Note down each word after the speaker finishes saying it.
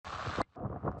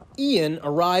Ian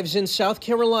arrives in South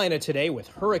Carolina today with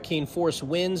hurricane-force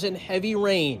winds and heavy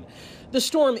rain. The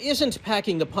storm isn't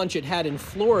packing the punch it had in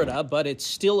Florida, but it's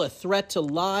still a threat to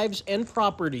lives and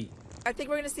property. I think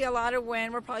we're going to see a lot of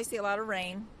wind. We'll probably see a lot of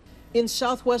rain. In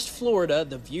southwest Florida,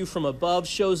 the view from above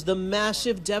shows the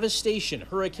massive devastation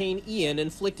Hurricane Ian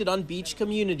inflicted on beach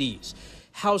communities.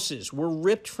 Houses were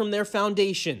ripped from their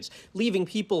foundations, leaving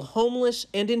people homeless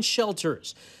and in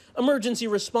shelters. Emergency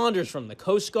responders from the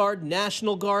Coast Guard,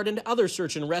 National Guard, and other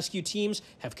search and rescue teams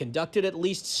have conducted at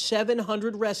least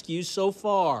 700 rescues so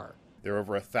far. There are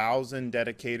over 1,000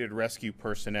 dedicated rescue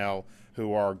personnel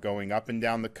who are going up and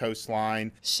down the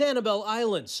coastline. Sanibel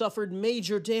Island suffered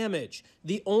major damage.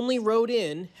 The only road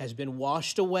in has been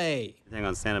washed away. Everything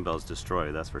on Sanibel is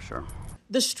destroyed, that's for sure.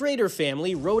 The Strader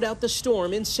family rode out the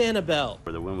storm in Sanibel.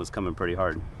 The wind was coming pretty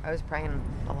hard. I was praying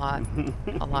a lot,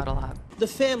 a lot. The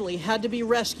family had to be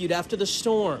rescued after the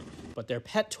storm, but their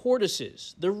pet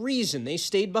tortoises, the reason they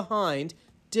stayed behind,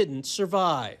 didn't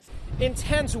survive.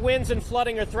 Intense winds and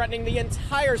flooding are threatening the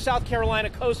entire South Carolina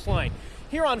coastline.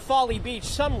 Here on Folly Beach,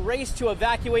 some race to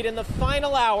evacuate in the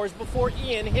final hours before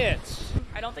Ian hits.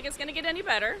 I don't think it's going to get any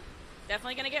better.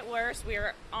 Definitely going to get worse. We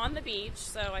are on the beach,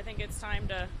 so I think it's time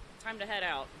to head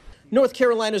out. North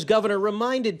Carolina's governor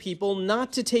reminded people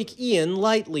not to take Ian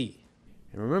lightly.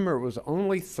 And remember, it was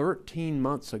only 13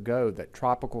 months ago that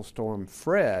Tropical Storm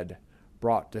Fred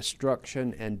brought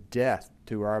destruction and death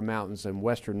to our mountains in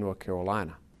western North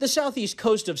Carolina. The southeast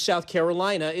coast of South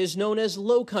Carolina is known as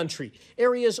low country,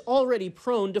 areas already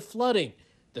prone to flooding.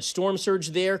 The storm surge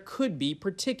there could be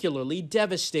particularly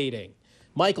devastating.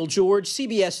 Michael George,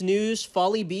 CBS News,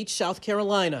 Folly Beach, South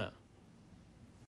Carolina.